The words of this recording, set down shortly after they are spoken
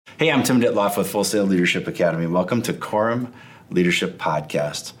Hey, I'm Tim Ditloff with Full Sail Leadership Academy. Welcome to Quorum Leadership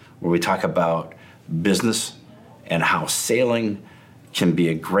Podcast, where we talk about business and how sailing can be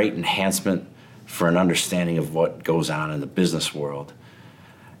a great enhancement for an understanding of what goes on in the business world.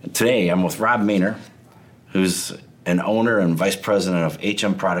 And today, I'm with Rob Maynor, who's an owner and vice president of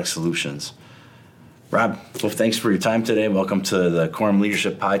HM Product Solutions. Rob, well, thanks for your time today. Welcome to the Quorum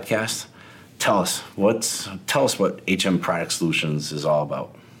Leadership Podcast. Tell us what HM Product Solutions is all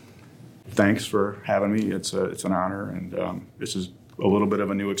about. Thanks for having me. It's an honor, and this is a little bit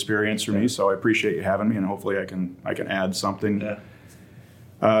of a new experience for me. So I appreciate you having me, and hopefully I can add something.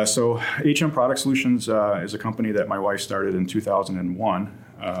 Yeah. So HM Product Solutions is a company that my wife started in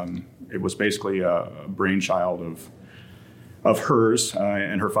 2001. It was basically a brainchild of hers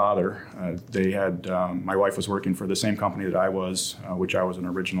and her father. They had my wife was working for the same company that I was, which I was an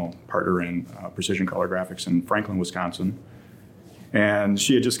original partner in, Precision Color Graphics in Franklin, Wisconsin. And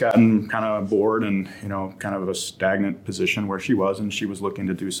she had just gotten kind of bored and, kind of a stagnant position where she was, and she was looking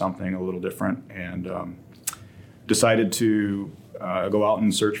to do something a little different, and decided to go out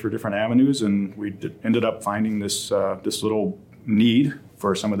and search for different avenues. And we ended up finding this little need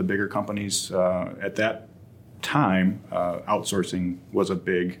for some of the bigger companies. At that time, outsourcing was a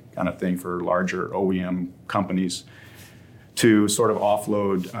big kind of thing for larger OEM companies to sort of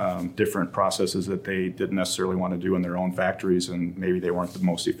offload different processes that they didn't necessarily want to do in their own factories, and maybe they weren't the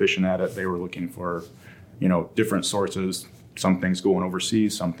most efficient at it. They were looking for, different sources, some things going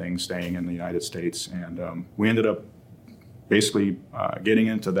overseas, some things staying in the United States. And we ended up basically getting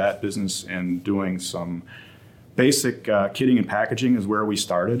into that business and doing some basic kitting and packaging is where we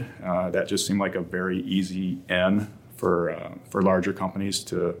started. That just seemed like a very easy in for larger companies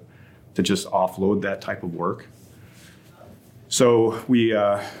to just offload that type of work. So we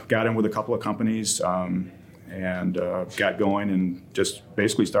got in with a couple of companies and got going, and just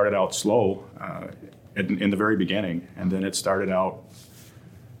basically started out slow in the very beginning. And then it started out,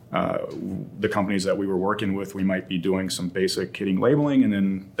 the companies that we were working with, we might be doing some basic kitting labeling, and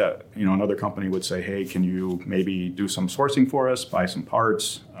then that, another company would say, hey, can you maybe do some sourcing for us, buy some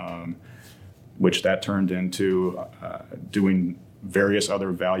parts, which that turned into doing various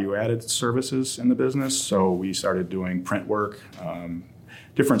other value-added services in the business. So we started doing print work,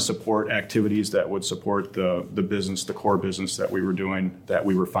 different support activities that would support the business, the core business that we were doing, that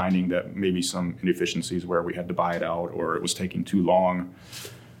we were finding that maybe some inefficiencies where we had to buy it out or it was taking too long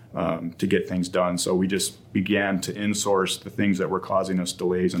to get things done. So we just began to insource the things that were causing us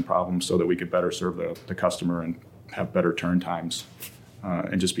delays and problems so that we could better serve the customer and have better turn times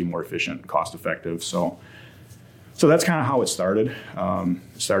and just be more efficient and cost effective. So that's kind of how it started.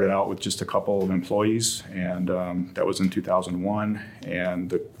 It started out with just a couple of employees, and that was in 2001. And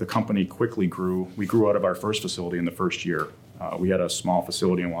the company quickly grew. We grew out of our first facility in the first year. We had a small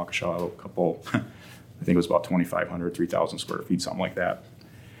facility in Waukesha, a couple, I think it was about 2,500, 3,000 square feet, something like that.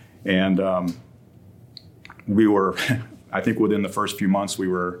 And we were, I think within the first few months, we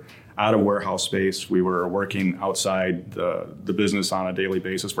were out of warehouse space. We were working outside the business on a daily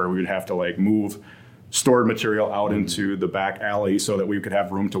basis, where we would have to move stored material out into the back alley so that we could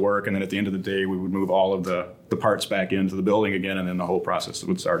have room to work. And then at the end of the day, we would move all of the parts back into the building again, and then the whole process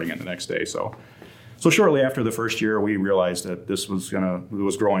would start again the next day. So shortly after the first year, we realized that this was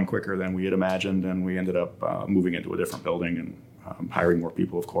growing quicker than we had imagined, and we ended up moving into a different building and hiring more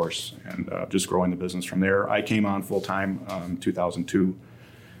people, of course, and just growing the business from there. I came on full-time in 2002,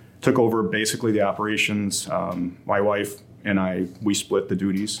 took over basically the operations. My wife and we split the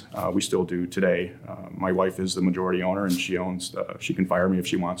duties. We still do today. My wife is the majority owner, and she can fire me if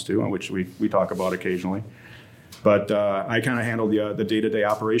she wants to, which we talk about occasionally. But I kind of handle the day-to-day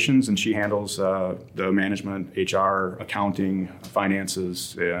operations, and she handles the management, HR, accounting,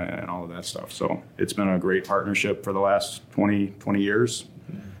 finances, and all of that stuff. So it's been a great partnership for the last 20 years.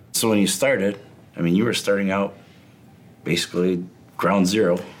 So when you started, you were starting out basically ground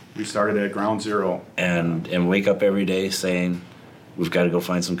zero. We started at ground zero. And wake up every day saying, we've got to go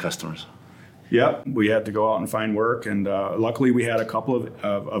find some customers. Yep, we had to go out and find work. And luckily we had a couple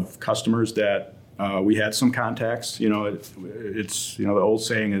of customers that we had some contacts. It's the old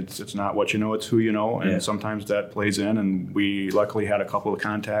saying, it's not what you know, it's who you know. And sometimes that plays in. And we luckily had a couple of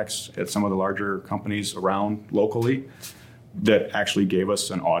contacts at some of the larger companies around locally that actually gave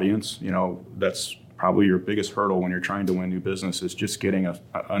us an audience. That's probably your biggest hurdle when you're trying to win new business, is just getting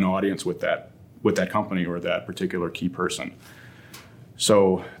an audience with that company or that particular key person.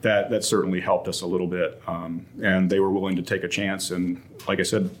 So that certainly helped us a little bit, and they were willing to take a chance. And like I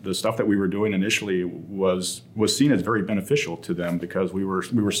said, the stuff that we were doing initially was seen as very beneficial to them, because we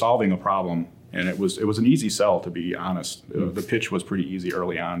were solving a problem And it was an easy sell, to be honest. The pitch was pretty easy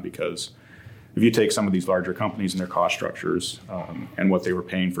early on, because if you take some of these larger companies and their cost structures and what they were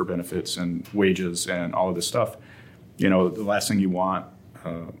paying for benefits and wages and all of this stuff, the last thing you want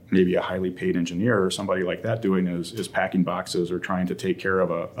maybe a highly paid engineer or somebody like that doing is packing boxes or trying to take care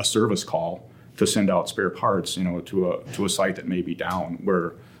of a service call to send out spare parts, to a site that may be down,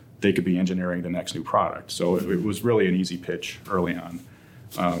 where they could be engineering the next new product. So it was really an easy pitch early on.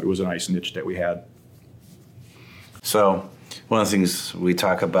 It was a nice niche that we had. So one of the things we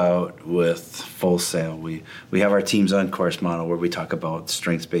talk about with Full Sail, we have our teams on course model where we talk about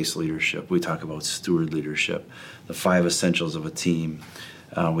strengths-based leadership. We talk about steward leadership, the 5 essentials of a team.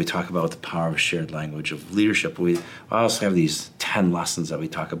 We talk about the power of shared language of leadership. We also have these 10 lessons that we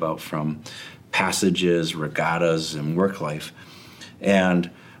talk about from passages, regattas, and work life.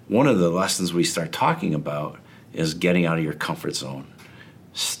 And one of the lessons we start talking about is getting out of your comfort zone,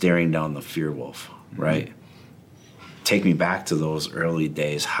 staring down the fear wolf, right? Mm-hmm. Take me back to those early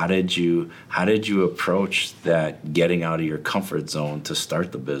days. How did you approach that, getting out of your comfort zone to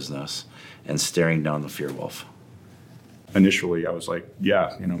start the business and staring down the fear wolf? Initially, I was like,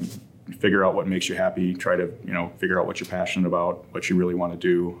 figure out what makes you happy, try to, figure out what you're passionate about, what you really want to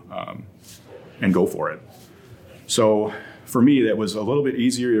do, and go for it. So for me, that was a little bit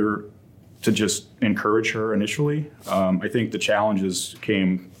easier to just encourage her initially. I think the challenges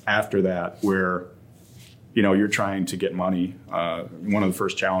came after that, where you're trying to get money. One of the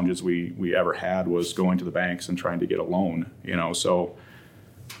first challenges we ever had was going to the banks and trying to get a loan, so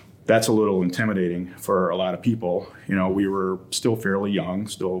that's a little intimidating for a lot of people. We were still fairly young,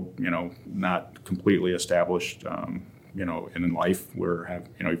 still, not completely established, in life.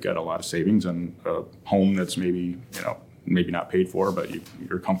 You've got a lot of savings and a home that's maybe not paid for, but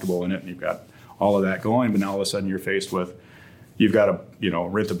you're comfortable in it, and you've got all of that going. But now all of a sudden you're faced with, you've got to,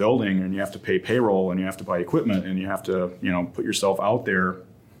 rent a building, and you have to pay payroll, and you have to buy equipment, and you have to, put yourself out there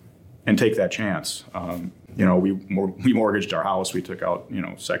and take that chance. We mortgaged our house. We took out,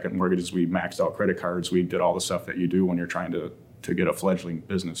 second mortgages. We maxed out credit cards. We did all the stuff that you do when you're trying to get a fledgling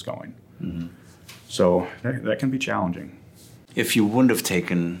business going. Mm-hmm. So that can be challenging. If you wouldn't have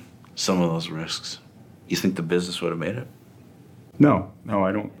taken some of those risks, you think the business would have made it? No,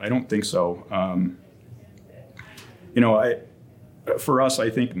 I don't think so. For us, I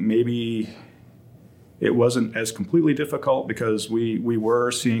think maybe it wasn't as completely difficult, because we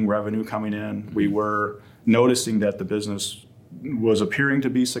were seeing revenue coming in. We were noticing that the business was appearing to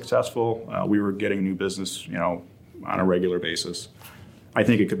be successful. We were getting new business, on a regular basis. I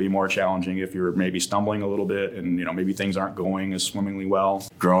think it could be more challenging if you're maybe stumbling a little bit and, maybe things aren't going as swimmingly well.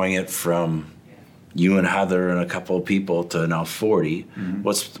 Growing it from you and Heather and a couple of people to now 40, mm-hmm.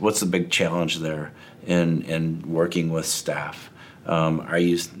 What's the big challenge there in working with staff? Are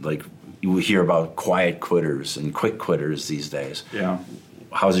you you hear about quiet quitters and quick quitters these days? Yeah.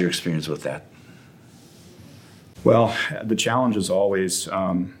 How's your experience with that? Well, the challenge is always,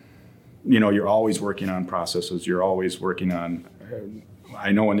 you're always working on processes. You're always working on.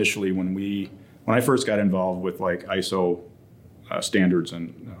 I know initially when I first got involved with ISO standards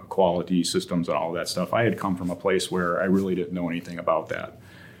and quality systems and all of that stuff, I had come from a place where I really didn't know anything about that.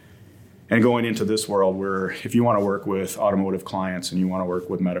 And going into this world where if you want to work with automotive clients, and you want to work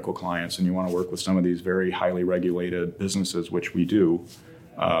with medical clients, and you want to work with some of these very highly regulated businesses, which we do,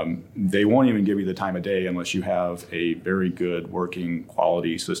 they won't even give you the time of day unless you have a very good working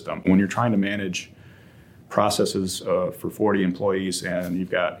quality system. When you're trying to manage processes for 40 employees, and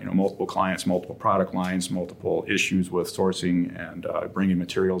you've got multiple clients, multiple product lines, multiple issues with sourcing and bringing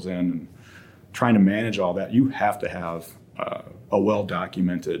materials in, and trying to manage all that, you have to have a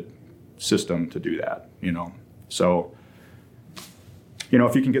well-documented system to do that. So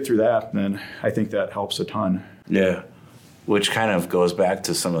if you can get through that, then I think that helps a ton. Yeah, which kind of goes back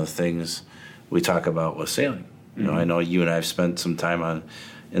to some of the things we talk about with sailing. Mm-hmm. I know you and I have spent some time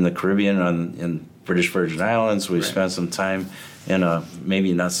in the Caribbean, in British Virgin Islands. We've spent some time in a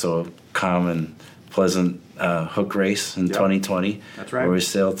maybe not so common, pleasant hook race in 2020. That's right. Where we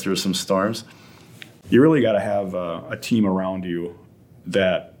sailed through some storms. You really got to have a team around you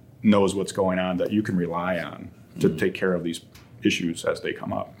that knows what's going on, that you can rely on to take care of these issues as they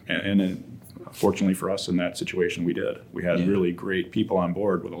come up. And fortunately for us in that situation, we did. We had really great people on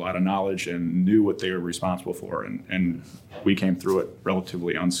board with a lot of knowledge and knew what they were responsible for, and we came through it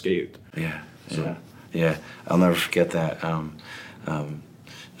relatively unscathed. Yeah. I'll never forget that.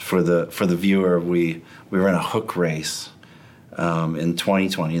 For the viewer, we were in a hook race in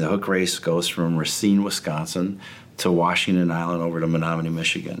 2020. The hook race goes from Racine, Wisconsin, to Washington Island over to Menominee,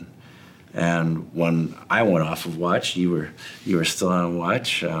 Michigan. And when I went off of watch, you were still on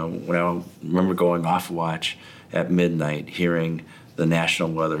watch. When I remember going off watch at midnight, hearing the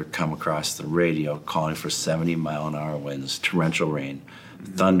national weather come across the radio, calling for 70-mile-an-hour winds, torrential rain,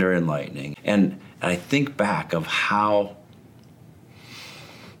 thunder and lightning. And I think back of how,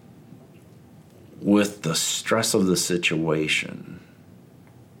 with the stress of the situation,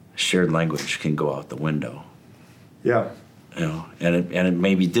 shared language can go out the window. Yeah. And it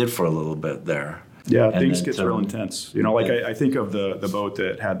maybe did for a little bit there. Yeah, things get real intense. I think of the boat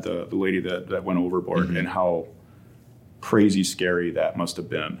that had the lady that went overboard, and how crazy scary that must have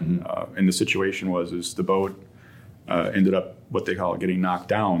been. And the situation is the boat ended up what they call getting knocked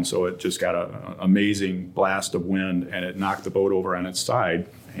down. So it just got an amazing blast of wind, and it knocked the boat over on its side.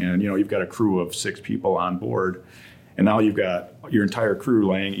 And you've got a crew of 6 people on board. And now you've got your entire crew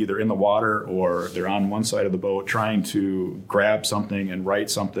laying either in the water or they're on one side of the boat trying to grab something and right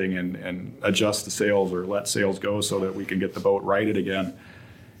something and adjust the sails or let sails go so that we can get the boat righted again.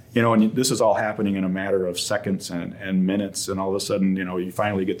 And this is all happening in a matter of seconds and minutes. And all of a sudden, you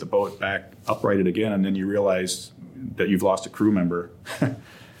finally get the boat back uprighted again, and then you realize that you've lost a crew member.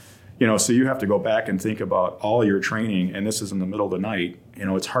 So you have to go back and think about all your training, and this is in the middle of the night.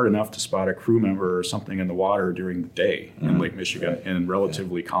 It's hard enough to spot a crew member or something in the water during the day in Lake Michigan in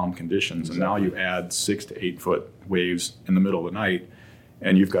relatively calm conditions. Exactly. And now you add 6 to 8 foot waves in the middle of the night,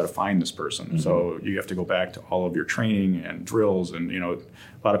 and you've got to find this person. So you have to go back to all of your training and drills. And, a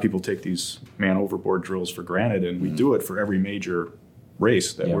lot of people take these man overboard drills for granted, and we do it for every major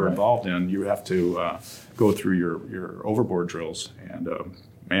race that we're involved in. You have to go through your overboard drills. And,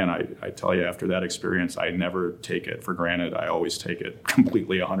 man, I tell you, after that experience, I never take it for granted. I always take it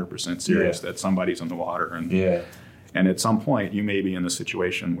completely 100% serious that somebody's in the water. And at some point, you may be in a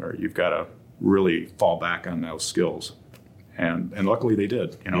situation where you've got to really fall back on those skills. And luckily they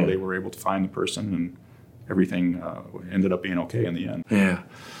did. They were able to find the person, and everything ended up being okay in the end. Yeah.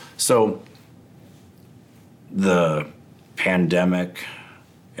 So the pandemic,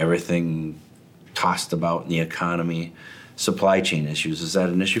 everything tossed about in the economy, supply chain issues, is that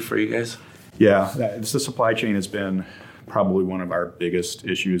an issue for you guys? Yeah, the supply chain has been probably one of our biggest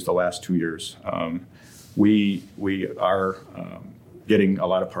issues the last 2 years. We are getting a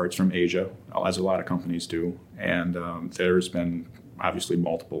lot of parts from Asia, as a lot of companies do, and there's been obviously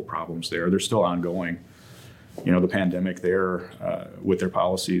multiple problems there. They're still ongoing. The pandemic there with their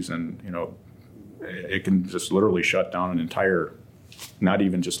policies, and it can just literally shut down an entire, not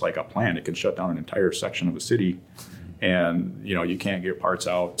even just like a plant, it can shut down an entire section of a city. And, you can't get parts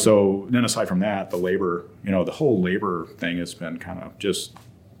out. So then aside from that, the labor, the whole labor thing has been kind of just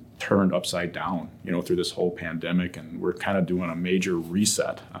turned upside down, through this whole pandemic. And we're kind of doing a major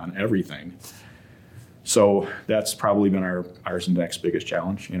reset on everything. So that's probably been our next biggest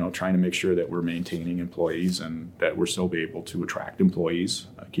challenge, trying to make sure that we're maintaining employees and that we're still be able to attract employees,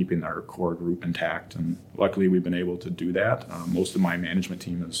 keeping our core group intact. And luckily we've been able to do that. Most of my management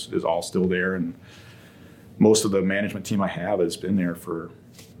team is all still there, and most of the management team I have has been there for,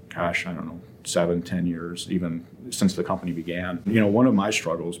 7-10 years, even since the company began. One of my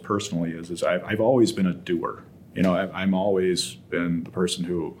struggles personally is I've always been a doer. I'm always been the person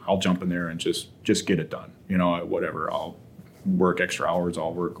who I'll jump in there and just get it done. Whatever, I'll work extra hours,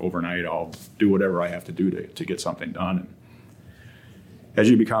 I'll work overnight, I'll do whatever I have to do to get something done. And as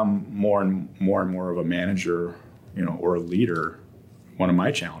you become more and more of a manager, or a leader, one of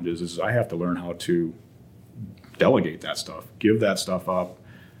my challenges is I have to learn how to delegate that stuff, give that stuff up,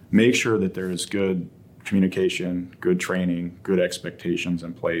 make sure that there is good communication, good training, good expectations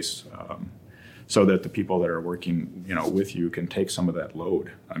in place, so that the people that are working, with you can take some of that load.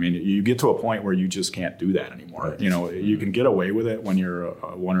 I mean, you get to a point where you just can't do that anymore. Right. You can get away with it when you're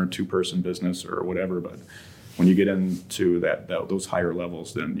a 1 or 2 person business or whatever, but when you get into those higher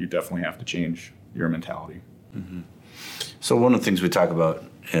levels, then you definitely have to change your mentality. Mm-hmm. So one of the things we talk about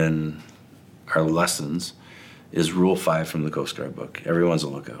in our lessons is Rule 5 from the Coast Guard book. Everyone's a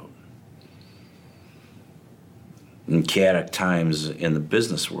lookout. In chaotic times in the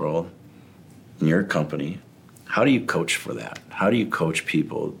business world, in your company, how do you coach for that? How do you coach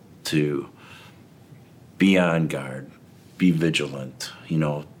people to be on guard, be vigilant,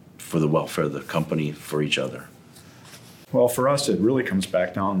 for the welfare of the company, for each other? Well, for us, it really comes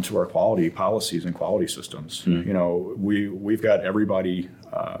back down to our quality policies and quality systems. Mm-hmm. We've got everybody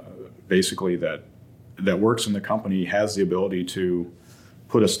basically that works in the company has the ability to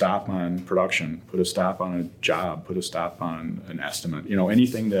put a stop on production, put a stop on a job, put a stop on an estimate.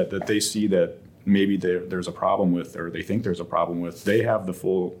 Anything that they see that maybe there's a problem with, or they think there's a problem with, they have the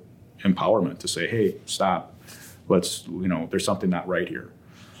full empowerment to say, hey, stop. There's something not right here.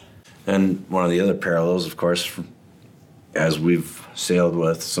 And one of the other parallels, of course, as we've sailed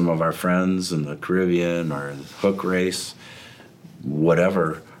with some of our friends in the Caribbean or the hook race,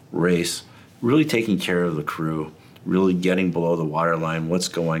 whatever race, really taking care of the crew, really getting below the waterline, what's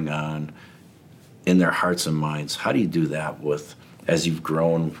going on in their hearts and minds. How do you do that as you've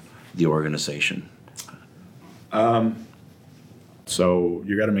grown the organization? So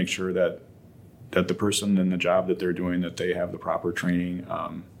you got to make sure that the person in the job that they're doing, that they have the proper training.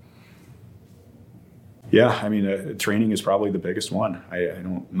 Training is probably the biggest one. I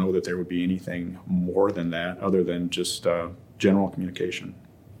don't know that there would be anything more than that other than just general communication.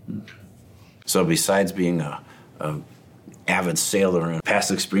 So besides being a avid sailor and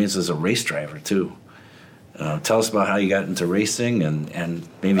past experience as a race driver too, tell us about how you got into racing and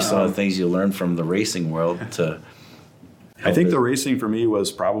maybe some of the things you learned from the racing world to... I think the racing for me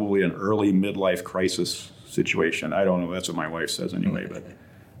was probably an early midlife crisis situation. I don't know, that's what my wife says anyway, but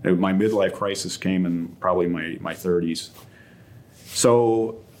my midlife crisis came in probably my 30s.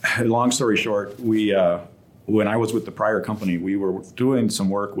 So long story short, when I was with the prior company, we were doing some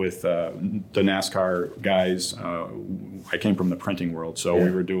work with the NASCAR guys. I came from the printing world, so we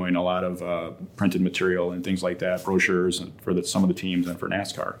were doing a lot of printed material and things like that, brochures for some of the teams and for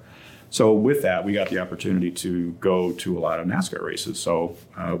NASCAR. So with that, we got the opportunity to go to a lot of NASCAR races. So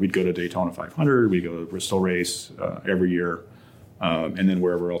we'd go to Daytona 500, we'd go to Bristol race every year, and then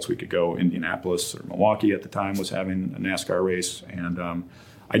wherever else we could go. Indianapolis or Milwaukee at the time was having a NASCAR race. And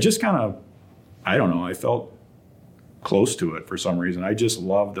I just kind of, I don't know, I felt close to it for some reason. I just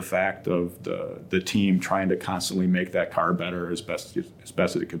loved the fact of the team trying to constantly make that car better as best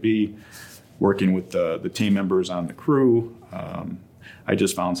as it could be, working with the team members on the crew. I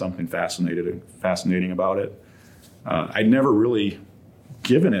just found something fascinating about it. I'd never really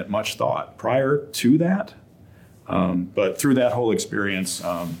given it much thought prior to that, but through that whole experience,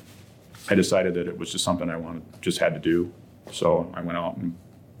 I decided that it was just something I just had to do. So I went out and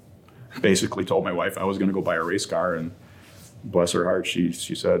basically told my wife I was going to go buy a race car, and bless her heart, she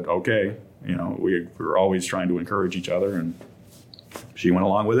said, okay. You know, we were always trying to encourage each other, and she went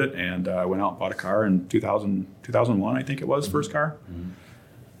along with it, and I went out and bought a car in 2001, I think it was, first car.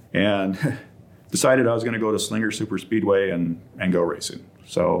 And decided I was going to go to Slinger Super Speedway and go racing.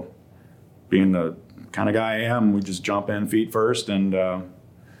 So being the kind of guy I am, we just jump in feet first. And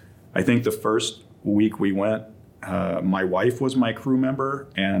I think the first week we went, my wife was my crew member,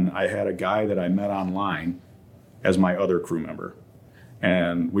 and I had a guy that I met online as my other crew member.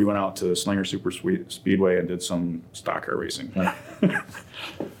 And we went out to Slinger Super Speedway and did some stock car racing.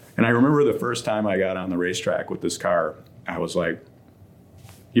 And I remember the first time I got on the racetrack with this car, I was like,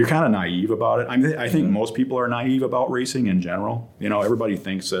 you're kind of naive about it. I think most people are naive about racing in general. You know, everybody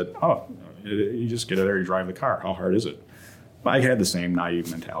thinks that, you just get out there, you drive the car. How hard is it? But I had the same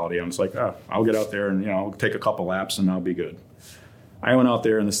naive mentality. I was like, I'll get out there and, I'll take a couple laps and I'll be good. I went out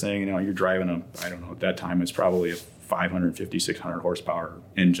there in this thing, you're driving I don't know, at that time it's probably a 550, 600 horsepower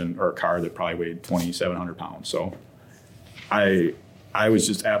engine or car that probably weighed 2,700 pounds. So I was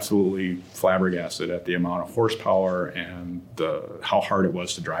just absolutely flabbergasted at the amount of horsepower and how hard it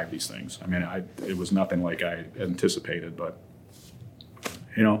was to drive these things. I mean, it was nothing like I anticipated, but,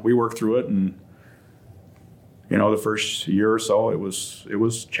 we worked through it, and, the first year or so, it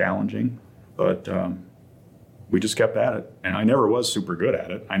was challenging, but we just kept at it. And I never was super good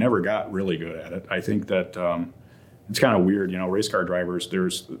at it. I never got really good at it. I think that it's kind of weird, race car drivers,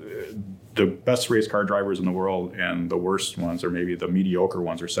 there's the best race car drivers in the world and the worst ones, or maybe the mediocre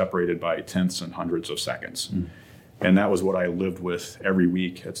ones, are separated by tenths and hundreds of seconds. And that was what I lived with every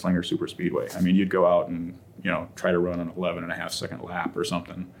week at Slinger Super Speedway. I mean, you'd go out and, try to run an 11.5 second lap or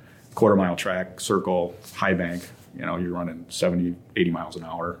something, quarter-mile track, circle, high bank, you're running 70, 80 miles an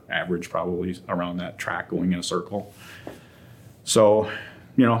hour, average probably around that track going in a circle. So,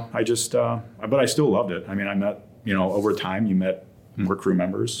 I just, but I still loved it. I mean, I met, over time you met more crew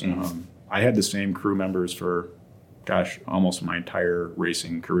members. I had the same crew members for, almost my entire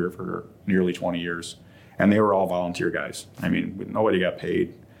racing career for nearly 20 years. And they were all volunteer guys. I mean, nobody got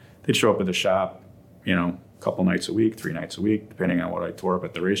paid. They'd show up at the shop, a couple nights a week, 3 nights a week, depending on what I tore up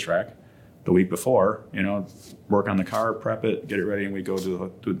at the racetrack the week before, work on the car, prep it, get it ready, and we'd go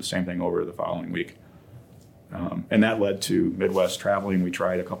do the same thing over the following week. And that led to Midwest traveling. We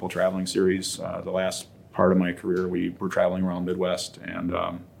tried a couple traveling series. The last part of my career, we were traveling around Midwest, and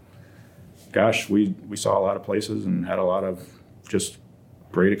we saw a lot of places and had a lot of just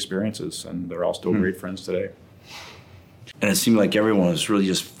great experiences, and they're all still great friends today. And it seemed like everyone was really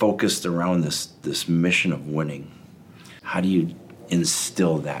just focused around this mission of winning. How do you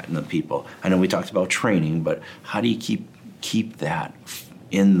instill that in the people? I know we talked about training, but how do you keep that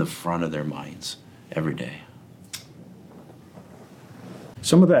in the front of their minds every day?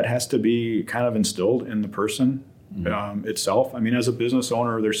 Some of that has to be kind of instilled in the person itself. I mean, as a business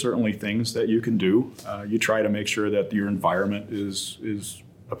owner, there's certainly things that you can do. You try to make sure that your environment is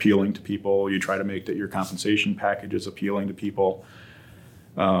appealing to people. You try to make that your compensation package is appealing to people.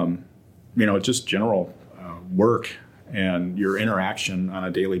 Just general work and your interaction on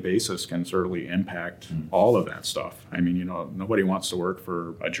a daily basis can certainly impact all of that stuff. I mean, nobody wants to work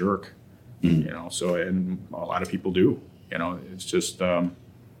for a jerk, and a lot of people do. It's just, you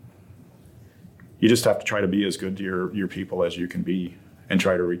just have to try to be as good to your people as you can be and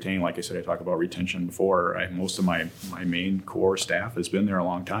try to retain. Like I said, I talked about retention before. Most of my main core staff has been there a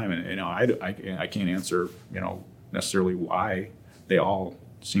long time. And, I can't answer, necessarily why they all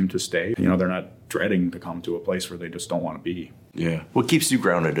seem to stay. They're not dreading to come to a place where they just don't want to be. Yeah. What keeps you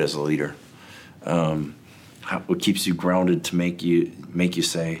grounded as a leader? What keeps you grounded to make you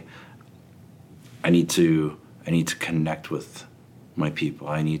say, I need to connect with my people.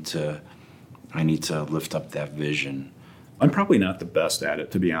 I need to lift up that vision. I'm probably not the best at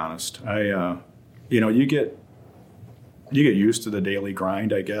it, to be honest. You get used to the daily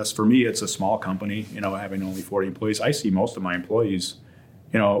grind, I guess. For me, it's a small company, having only 40 employees. I see most of my employees,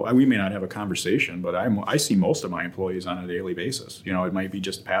 we may not have a conversation, but I see most of my employees on a daily basis. It might be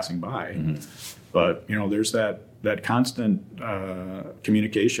just passing by, but there's that constant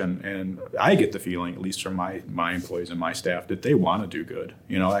communication, and I get the feeling, at least from my employees and my staff, that they want to do good.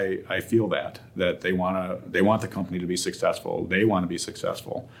 I feel that they want the company to be successful. They want to be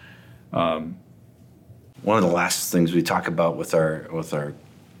successful. One of the last things we talk about with our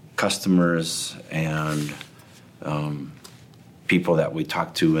customers and people that we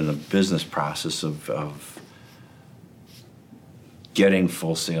talk to in the business process of getting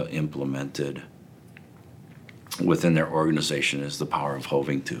Full Sail implemented within their organization is the power of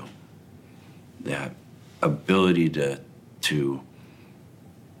hoving to. That ability to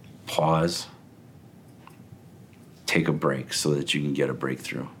pause, take a break so that you can get a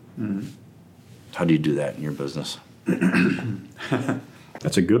breakthrough. Mm-hmm. How do you do that in your business?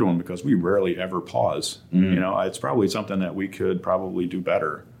 That's a good one, because we rarely ever pause. Mm-hmm. It's probably something that we could probably do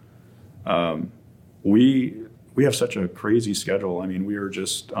better. We have such a crazy schedule. I mean, we are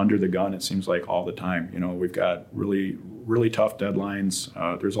just under the gun, it seems like, all the time. We've got really, really tough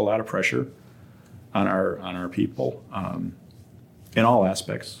deadlines. There's a lot of pressure on our people in all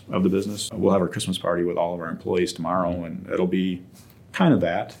aspects of the business. We'll have our Christmas party with all of our employees tomorrow, and it'll be kind of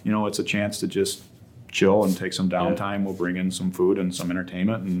that. It's a chance to just chill and take some downtime. Yeah. We'll bring in some food and some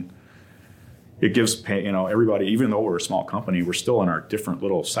entertainment, and it gives everybody, even though we're a small company, we're still in our different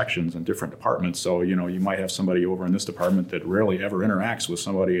little sections and different departments. So, you might have somebody over in this department that rarely ever interacts with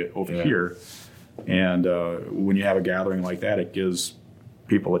somebody over here. And when you have a gathering like that, it gives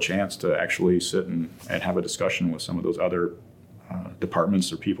people a chance to actually sit and have a discussion with some of those other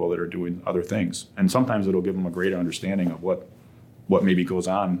departments or people that are doing other things. And sometimes it'll give them a greater understanding of what maybe goes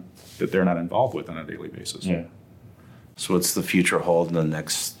on that they're not involved with on a daily basis. Yeah. So what's the future hold in the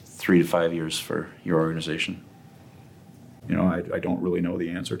next 3 to 5 years for your organization? I don't really know the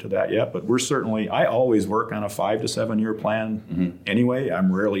answer to that yet, but I always work on a 5 to 7 year plan anyway.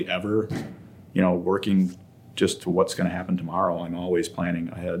 I'm rarely ever, working just to what's going to happen tomorrow. I'm always planning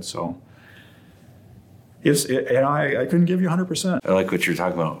ahead. So I couldn't give you 100%. I like what you're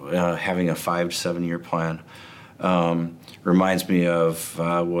talking about, having a 5 to 7 year plan. Reminds me of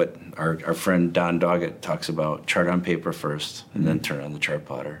what our friend Don Doggett talks about: chart on paper first, and then turn on the chart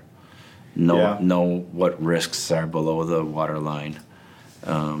plotter. Know what risks are below the water line,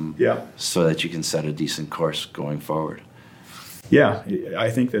 so that you can set a decent course going forward. Yeah,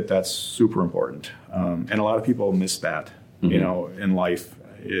 I think that's super important, and a lot of people miss that. In life.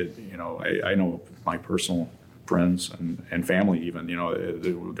 I know my personal friends and family even.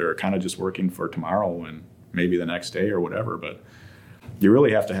 They're kind of just working for tomorrow and maybe the next day or whatever, but you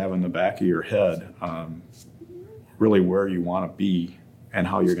really have to have in the back of your head really where you want to be and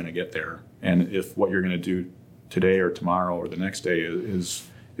how you're going to get there, and if what you're going to do today or tomorrow or the next day is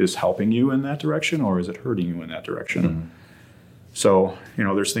helping you in that direction, or is it hurting you in that direction. Mm-hmm. So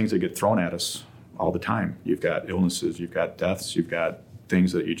there's things that get thrown at us all the time. You've got illnesses, you've got deaths, you've got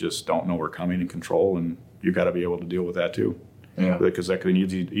things that you just don't know are coming and control, and you've got to be able to deal with that too. Yeah. Because that can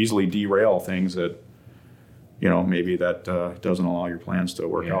easily derail things that maybe that doesn't allow your plans to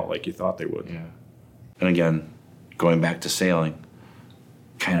work out like you thought they would. Yeah. And again, going back to sailing,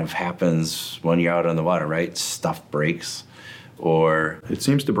 kind of happens when you're out on the water, right? Stuff breaks, or it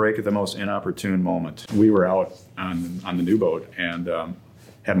seems to break at the most inopportune moment. We were out on the new boat and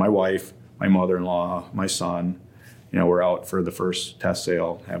had my wife, my mother-in-law, my son, we're out for the first test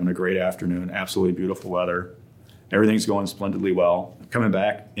sail, having a great afternoon, absolutely beautiful weather. Everything's going splendidly well. Coming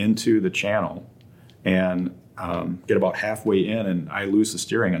back into the channel and get about halfway in, and I lose the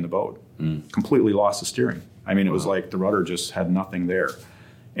steering on the boat. Completely lost the steering. I mean, it was like the rudder just had nothing there.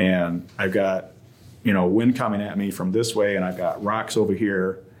 And I've got, wind coming at me from this way, and I've got rocks over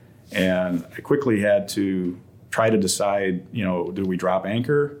here. And I quickly had to try to decide, do we drop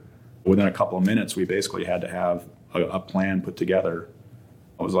anchor? Within a couple of minutes, we basically had to have a plan put together.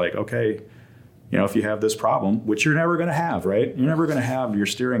 I was like, okay, if you have this problem, which you're never going to have, right? You're never going to have your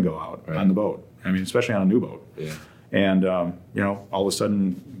steering go out on the boat. I mean, especially on a new boat. Yeah. And, all of a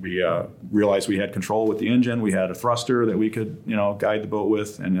sudden we realized we had control with the engine. We had a thruster that we could, guide the boat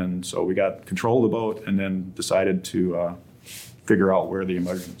with. And then so we got control of the boat and then decided to figure out where the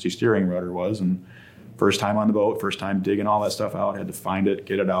emergency steering rudder was. And first time on the boat, first time digging all that stuff out, had to find it,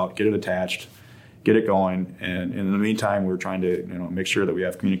 get it out, get it attached, get it going. And in the meantime, we're trying to, make sure that we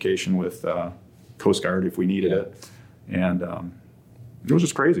have communication with Coast Guard if we needed it. And it was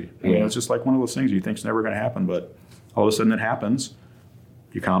just crazy. I mean, it's just like one of those things you think's never going to happen, but all of a sudden it happens.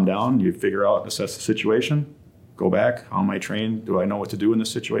 You calm down, you figure out, assess the situation, go back. How am I trained? Do I know what to do in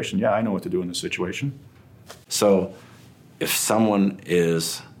this situation? Yeah, I know what to do in this situation. So if someone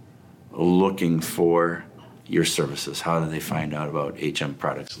is looking for your services, how do they find out about HM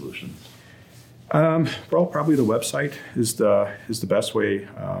Product Solutions? Well, probably the website is the best way,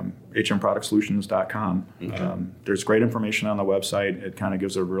 hmproductsolutions.com. Okay. There's great information on the website. It kind of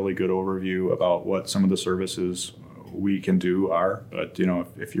gives a really good overview about what some of the services we can do are. But,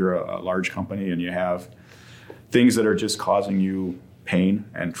 if you're a large company and you have things that are just causing you pain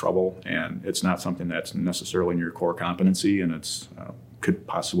and trouble, and it's not something that's necessarily in your core competency, and it's could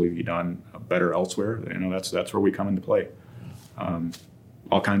possibly be done better elsewhere, that's where we come into play.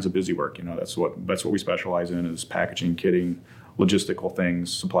 All kinds of busy work, that's what we specialize in is packaging, kitting, logistical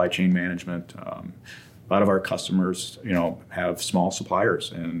things, supply chain management. A lot of our customers, have small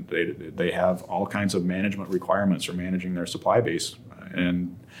suppliers, and they have all kinds of management requirements for managing their supply base.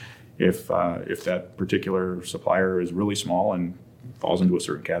 And if that particular supplier is really small and falls into a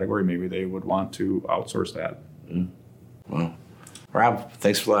certain category, maybe they would want to outsource that. Well, Rob,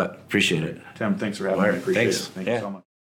 thanks a lot. Appreciate it. Tim, thanks for having me. I appreciate it. Thank you so much.